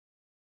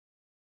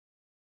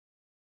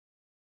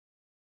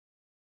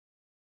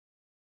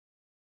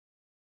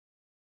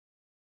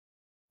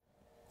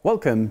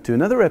Welcome to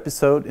another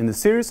episode in the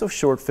series of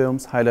short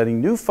films highlighting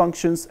new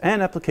functions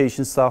and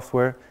application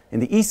software in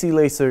the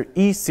EasyLaser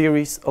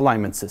E-Series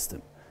alignment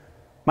system.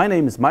 My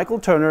name is Michael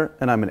Turner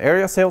and I'm an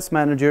area sales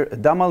manager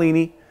at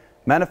Damalini,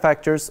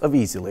 manufacturers of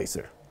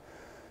EasyLaser.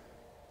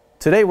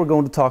 Today we're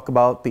going to talk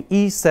about the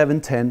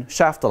E710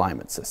 shaft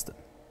alignment system.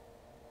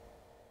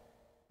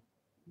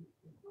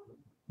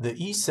 The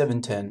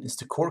E710 is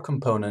the core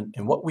component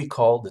in what we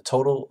call the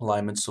total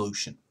alignment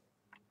solution.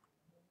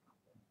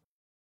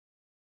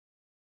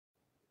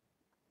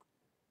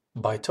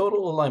 By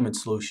total alignment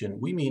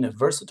solution, we mean a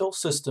versatile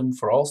system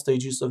for all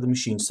stages of the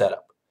machine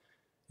setup.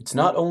 It's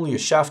not only a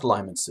shaft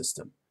alignment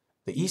system.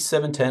 The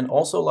E710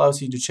 also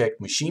allows you to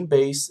check machine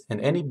base and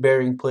any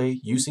bearing play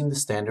using the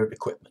standard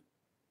equipment.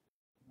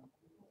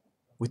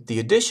 With the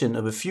addition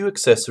of a few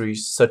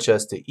accessories such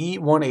as the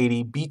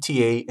E180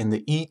 BTA and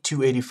the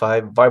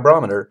E285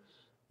 vibrometer,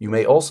 you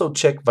may also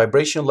check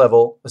vibration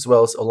level as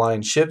well as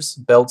align shivs,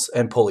 belts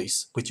and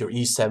pulleys with your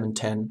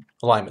E710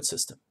 alignment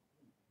system.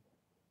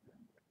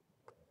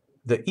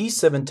 The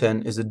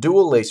E710 is a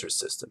dual laser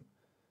system.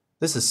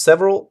 This has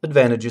several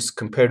advantages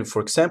compared to, for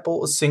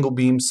example, a single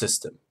beam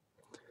system.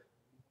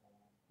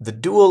 The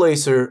dual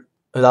laser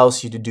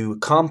allows you to do a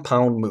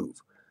compound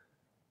move.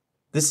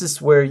 This is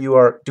where you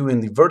are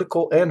doing the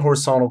vertical and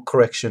horizontal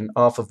correction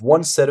off of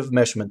one set of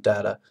measurement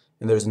data,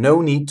 and there's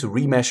no need to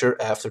remeasure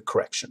after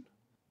correction.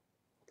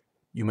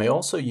 You may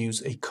also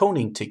use a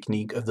coning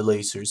technique of the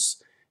lasers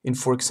in,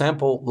 for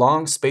example,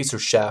 long spacer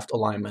shaft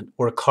alignment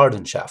or a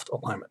cardan shaft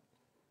alignment.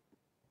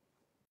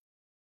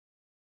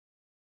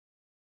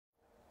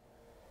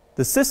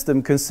 The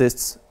system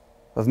consists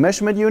of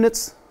measurement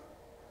units,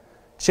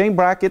 chain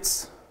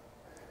brackets,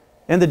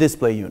 and the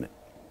display unit.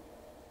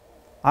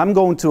 I'm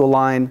going to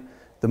align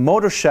the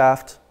motor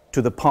shaft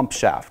to the pump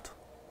shaft.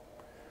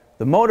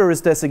 The motor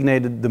is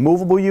designated the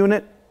movable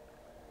unit,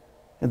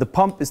 and the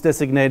pump is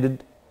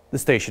designated the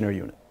stationary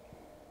unit.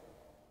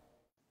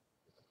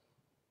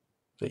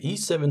 The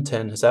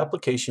E710 has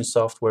application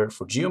software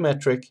for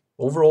geometric,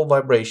 overall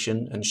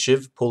vibration, and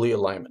shiv pulley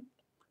alignment.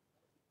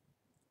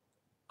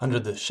 Under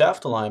the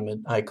shaft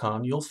alignment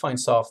icon, you'll find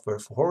software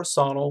for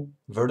horizontal,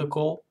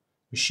 vertical,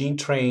 machine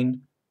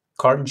train,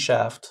 cardan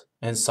shaft,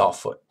 and saw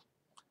foot.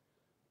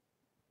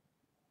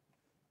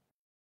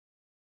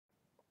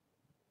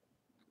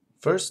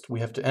 First, we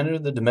have to enter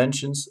the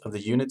dimensions of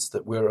the units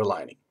that we're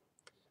aligning.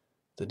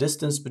 The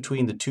distance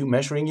between the two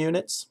measuring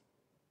units,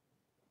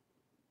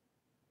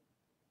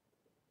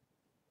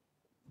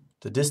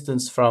 the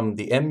distance from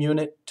the M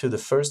unit to the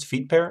first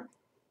feet pair,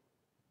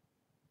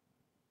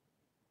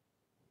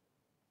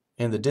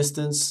 and the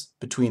distance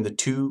between the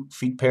two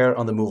feet pair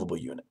on the movable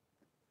unit.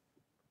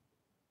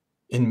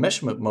 In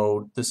measurement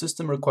mode, the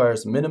system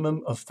requires a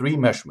minimum of 3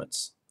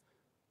 measurements.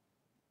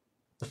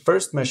 The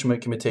first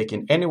measurement can be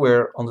taken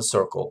anywhere on the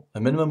circle. A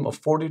minimum of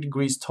 40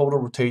 degrees total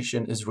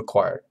rotation is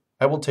required.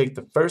 I will take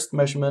the first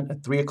measurement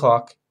at 3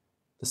 o'clock,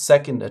 the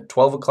second at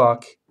 12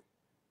 o'clock,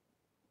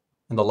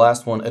 and the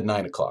last one at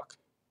 9 o'clock.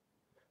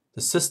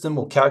 The system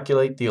will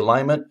calculate the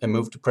alignment and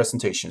move to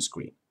presentation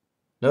screen.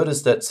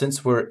 Notice that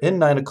since we're in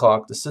 9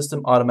 o'clock, the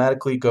system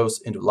automatically goes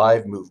into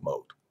live move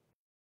mode.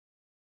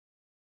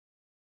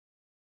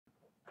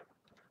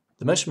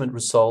 The measurement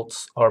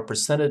results are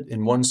presented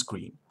in one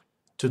screen.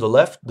 To the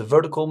left, the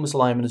vertical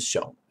misalignment is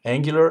shown,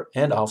 angular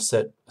and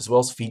offset, as well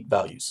as feet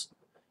values.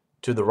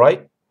 To the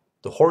right,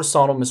 the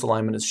horizontal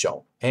misalignment is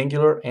shown,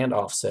 angular and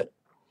offset.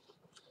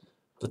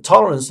 The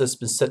tolerance has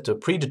been set to a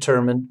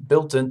predetermined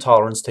built-in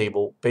tolerance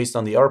table based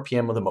on the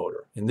RPM of the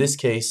motor, in this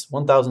case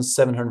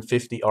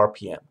 1750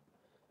 RPM.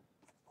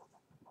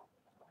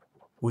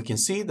 We can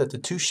see that the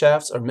two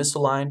shafts are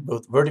misaligned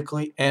both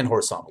vertically and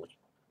horizontally.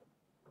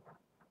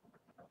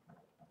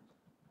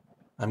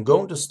 I'm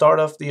going to start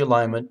off the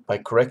alignment by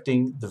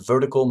correcting the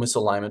vertical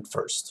misalignment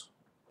first.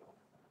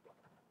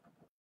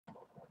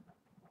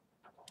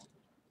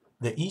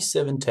 The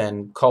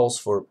E710 calls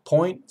for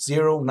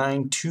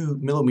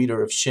 0.092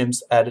 millimeter of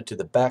shims added to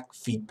the back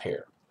feet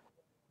pair.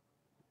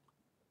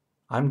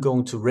 I'm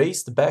going to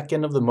raise the back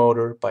end of the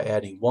motor by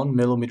adding 1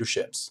 millimeter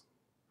shims.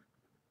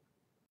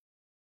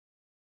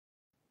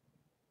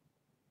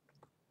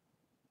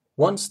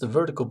 Once the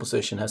vertical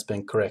position has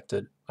been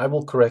corrected, I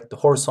will correct the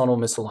horizontal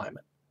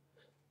misalignment.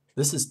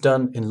 This is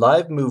done in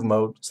live move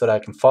mode so that I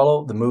can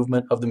follow the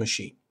movement of the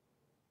machine.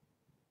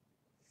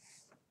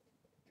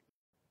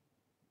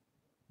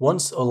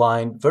 Once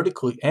aligned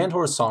vertically and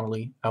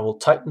horizontally, I will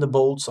tighten the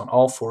bolts on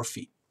all 4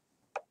 feet.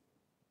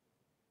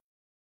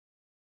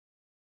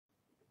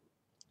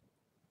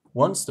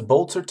 Once the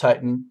bolts are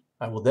tightened,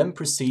 I will then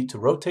proceed to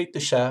rotate the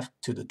shaft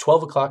to the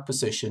 12 o'clock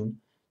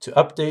position to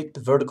update the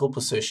vertical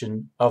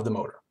position of the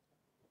motor.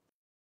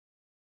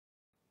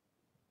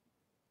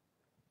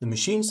 The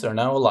machines are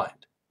now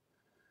aligned.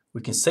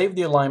 We can save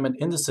the alignment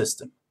in the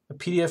system. A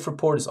PDF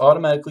report is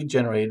automatically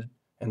generated,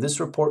 and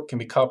this report can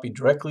be copied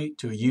directly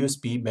to a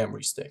USB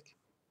memory stick.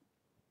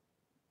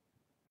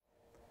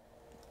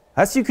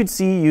 As you could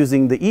see,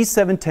 using the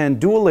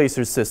E710 dual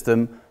laser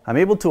system, I'm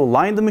able to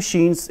align the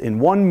machines in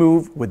one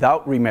move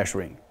without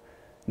remeasuring.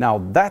 Now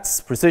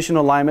that's precision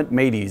alignment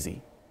made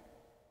easy.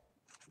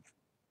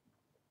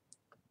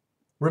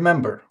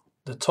 Remember,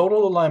 the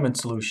total alignment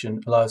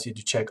solution allows you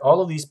to check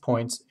all of these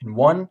points in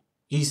one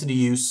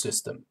easy-to-use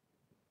system.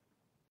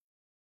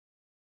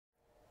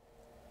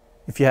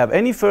 If you have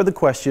any further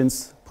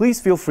questions,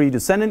 please feel free to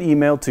send an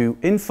email to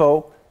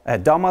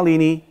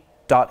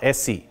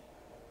info@dalmalini.sc.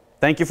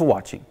 Thank you for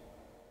watching.